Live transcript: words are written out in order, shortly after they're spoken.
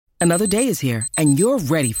Another day is here, and you're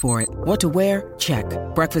ready for it. What to wear? Check.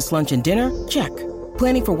 Breakfast, lunch, and dinner? Check.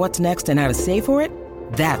 Planning for what's next and how to save for it?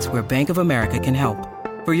 That's where Bank of America can help.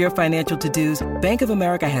 For your financial to-dos, Bank of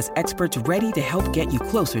America has experts ready to help get you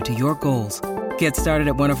closer to your goals. Get started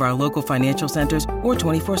at one of our local financial centers or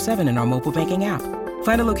 24/7 in our mobile banking app.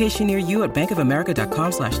 Find a location near you at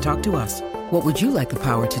bankofamerica.com/talktous. What would you like the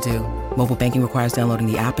power to do? Mobile banking requires downloading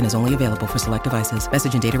the app and is only available for select devices.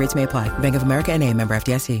 Message and data rates may apply. Bank of America N.A., member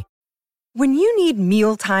FDIC. When you need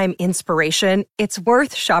mealtime inspiration, it's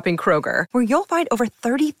worth shopping Kroger, where you'll find over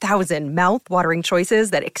 30,000 mouth-watering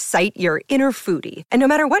choices that excite your inner foodie. And no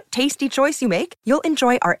matter what tasty choice you make, you'll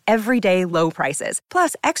enjoy our everyday low prices,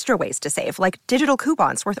 plus extra ways to save, like digital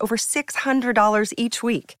coupons worth over $600 each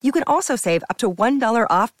week. You can also save up to $1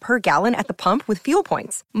 off per gallon at the pump with fuel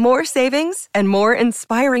points. More savings and more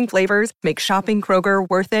inspiring flavors make shopping Kroger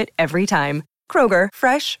worth it every time. Kroger,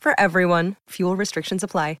 fresh for everyone. Fuel restrictions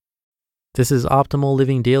apply. This is Optimal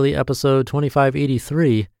Living Daily, episode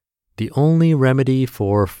 2583, The Only Remedy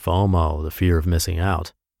for FOMO, the Fear of Missing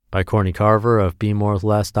Out, by Courtney Carver of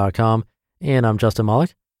BeMoreWithLess.com, and I'm Justin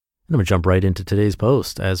Malik, and I'm going to jump right into today's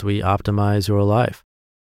post as we optimize your life.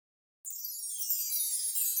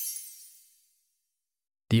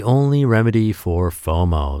 The Only Remedy for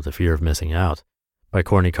FOMO, the Fear of Missing Out, by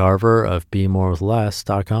Courtney Carver of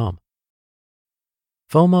BeMoreWithLess.com.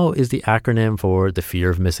 FOMO is the acronym for the fear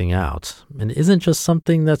of missing out, and isn't just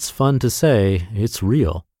something that's fun to say, it's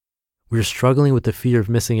real. We're struggling with the fear of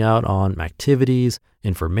missing out on activities,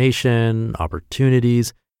 information,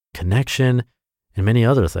 opportunities, connection, and many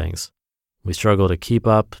other things. We struggle to keep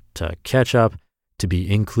up, to catch up, to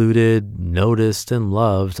be included, noticed, and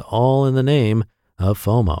loved, all in the name of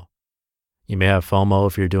FOMO. You may have FOMO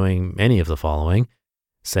if you're doing any of the following: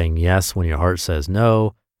 saying yes when your heart says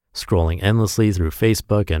no, scrolling endlessly through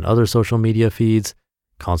Facebook and other social media feeds,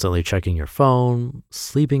 constantly checking your phone,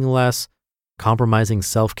 sleeping less, compromising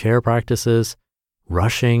self-care practices,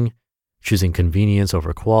 rushing, choosing convenience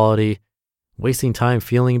over quality, wasting time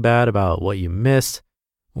feeling bad about what you missed,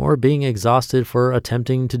 or being exhausted for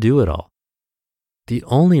attempting to do it all. The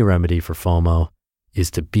only remedy for FOMO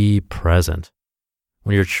is to be present.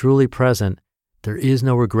 When you're truly present, there is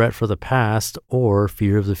no regret for the past or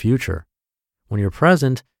fear of the future. When you're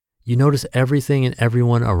present, you notice everything and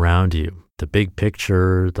everyone around you, the big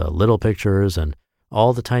picture, the little pictures, and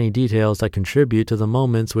all the tiny details that contribute to the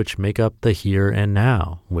moments which make up the here and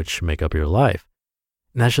now, which make up your life.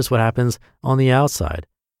 And that's just what happens on the outside.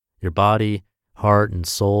 Your body, heart, and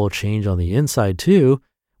soul change on the inside too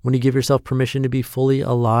when you give yourself permission to be fully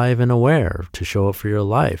alive and aware, to show up for your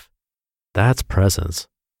life. That's presence.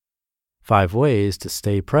 5 ways to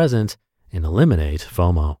stay present and eliminate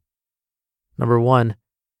FOMO. Number 1,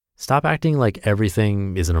 stop acting like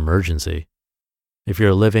everything is an emergency. If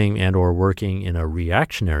you're living and or working in a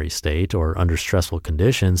reactionary state or under stressful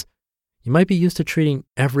conditions, you might be used to treating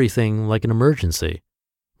everything like an emergency.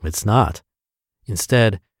 It's not.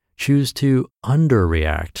 Instead, choose to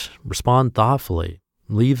underreact, respond thoughtfully,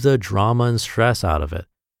 leave the drama and stress out of it.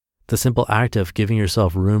 The simple act of giving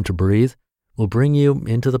yourself room to breathe will bring you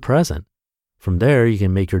into the present. From there, you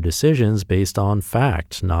can make your decisions based on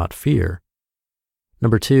fact, not fear.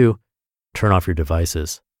 Number 2, turn off your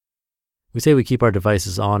devices. We say we keep our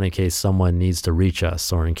devices on in case someone needs to reach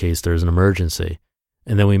us or in case there's an emergency.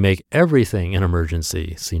 And then we make everything an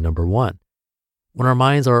emergency, see number 1. When our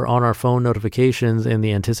minds are on our phone notifications and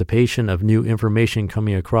the anticipation of new information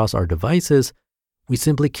coming across our devices, we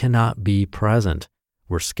simply cannot be present.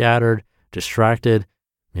 We're scattered, distracted,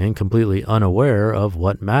 and completely unaware of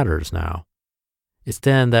what matters now. It's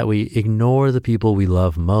then that we ignore the people we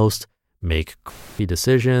love most, make crappy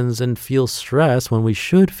decisions, and feel stress when we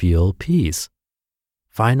should feel peace.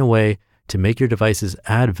 Find a way to make your devices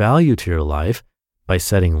add value to your life by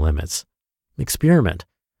setting limits. Experiment.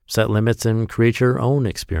 Set limits and create your own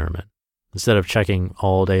experiment. Instead of checking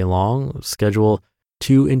all day long, schedule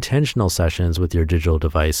 2 intentional sessions with your digital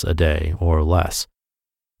device a day or less.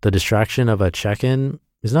 The distraction of a check-in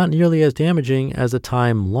is not nearly as damaging as the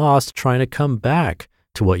time lost trying to come back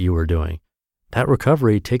to what you were doing. That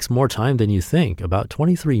recovery takes more time than you think, about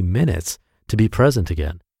 23 minutes to be present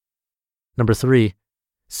again. Number 3,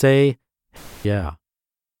 say, yeah.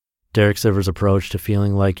 Derek Sivers' approach to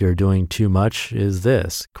feeling like you're doing too much is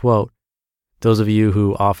this, quote, "Those of you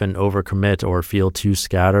who often overcommit or feel too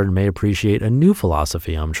scattered may appreciate a new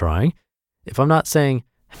philosophy I'm trying. If I'm not saying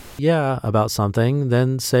yeah about something,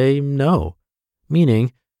 then say no.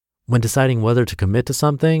 Meaning, when deciding whether to commit to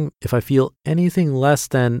something, if I feel anything less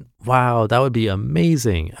than, wow, that would be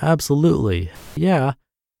amazing, absolutely, yeah,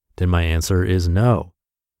 then my answer is no.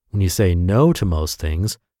 When you say no to most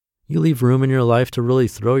things, You leave room in your life to really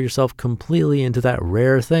throw yourself completely into that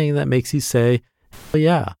rare thing that makes you say, "Oh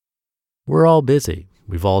yeah, we're all busy.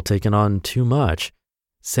 We've all taken on too much.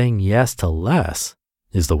 Saying yes to less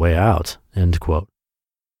is the way out." End quote.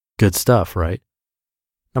 Good stuff, right?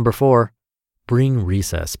 Number 4, bring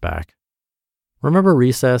recess back. Remember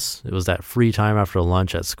recess? It was that free time after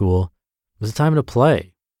lunch at school. It was a time to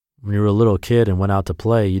play. When you were a little kid and went out to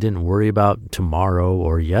play, you didn't worry about tomorrow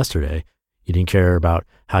or yesterday. You didn't care about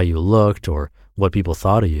how you looked or what people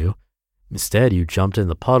thought of you. Instead, you jumped in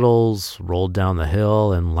the puddles, rolled down the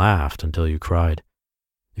hill, and laughed until you cried.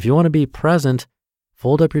 If you want to be present,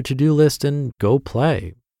 fold up your to-do list and go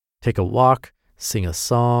play. Take a walk, sing a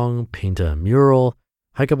song, paint a mural,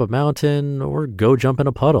 hike up a mountain, or go jump in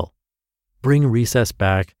a puddle. Bring recess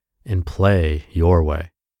back and play your way.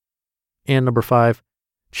 And number 5,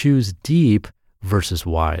 choose deep versus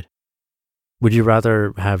wide. Would you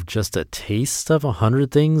rather have just a taste of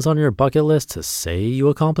 100 things on your bucket list to say you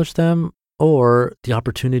accomplished them, or the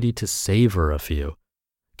opportunity to savor a few?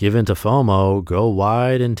 Give in to FOMO, go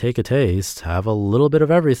wide and take a taste, have a little bit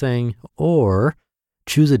of everything, or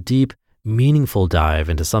choose a deep, meaningful dive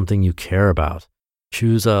into something you care about.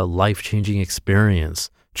 Choose a life-changing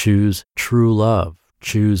experience. Choose true love.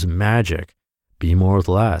 Choose magic. Be more with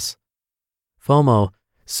less. FOMO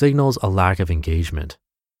signals a lack of engagement.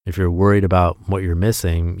 If you're worried about what you're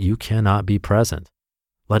missing, you cannot be present.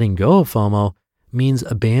 Letting go of FOMO means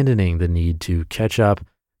abandoning the need to catch up,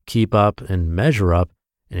 keep up, and measure up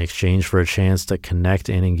in exchange for a chance to connect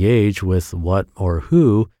and engage with what or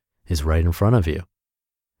who is right in front of you.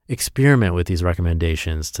 Experiment with these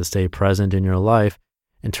recommendations to stay present in your life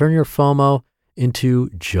and turn your FOMO into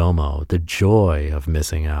JOMO, the joy of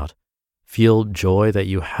missing out. Feel joy that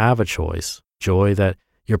you have a choice, joy that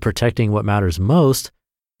you're protecting what matters most,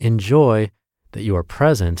 and joy that you are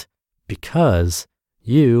present because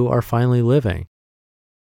you are finally living.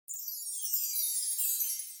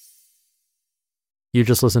 You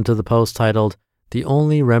just listened to the post titled, "The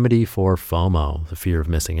Only Remedy for FOMO, the Fear of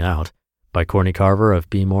Missing Out," by Courtney Carver of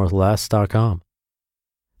BeMoreWithLess.com.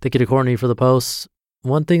 Thank you to Courtney for the post.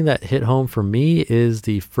 One thing that hit home for me is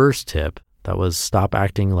the first tip, that was stop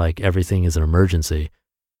acting like everything is an emergency.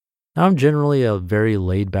 Now, I'm generally a very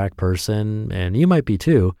laid-back person, and you might be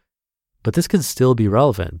too, but this could still be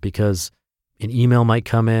relevant because an email might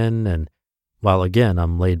come in, and while again,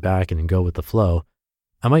 I'm laid back and go with the flow,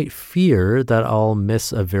 I might fear that I'll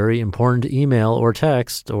miss a very important email or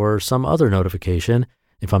text or some other notification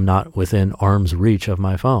if I'm not within arm's reach of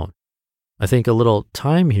my phone. I think a little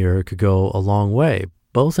time here could go a long way,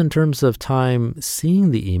 both in terms of time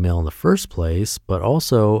seeing the email in the first place, but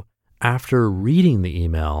also after reading the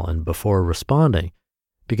email and before responding,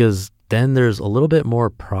 because then there's a little bit more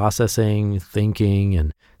processing, thinking,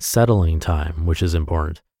 and settling time, which is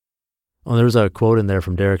important. Well, there's a quote in there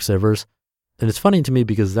from Derek Sivers, and it's funny to me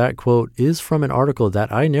because that quote is from an article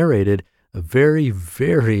that I narrated a very,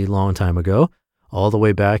 very long time ago, all the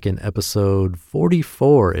way back in episode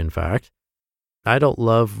 44, in fact. I don't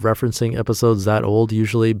love referencing episodes that old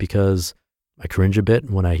usually because I cringe a bit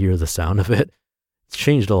when I hear the sound of it. It's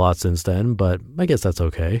changed a lot since then, but I guess that's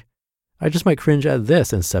okay. I just might cringe at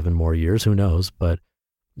this in 7 more years, who knows? But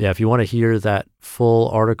yeah, if you want to hear that full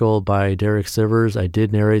article by Derek Sivers, I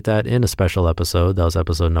did narrate that in a special episode. That was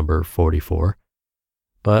episode number 44.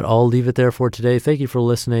 But I'll leave it there for today. Thank you for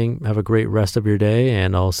listening. Have a great rest of your day,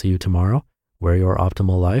 and I'll see you tomorrow where your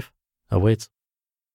optimal life awaits.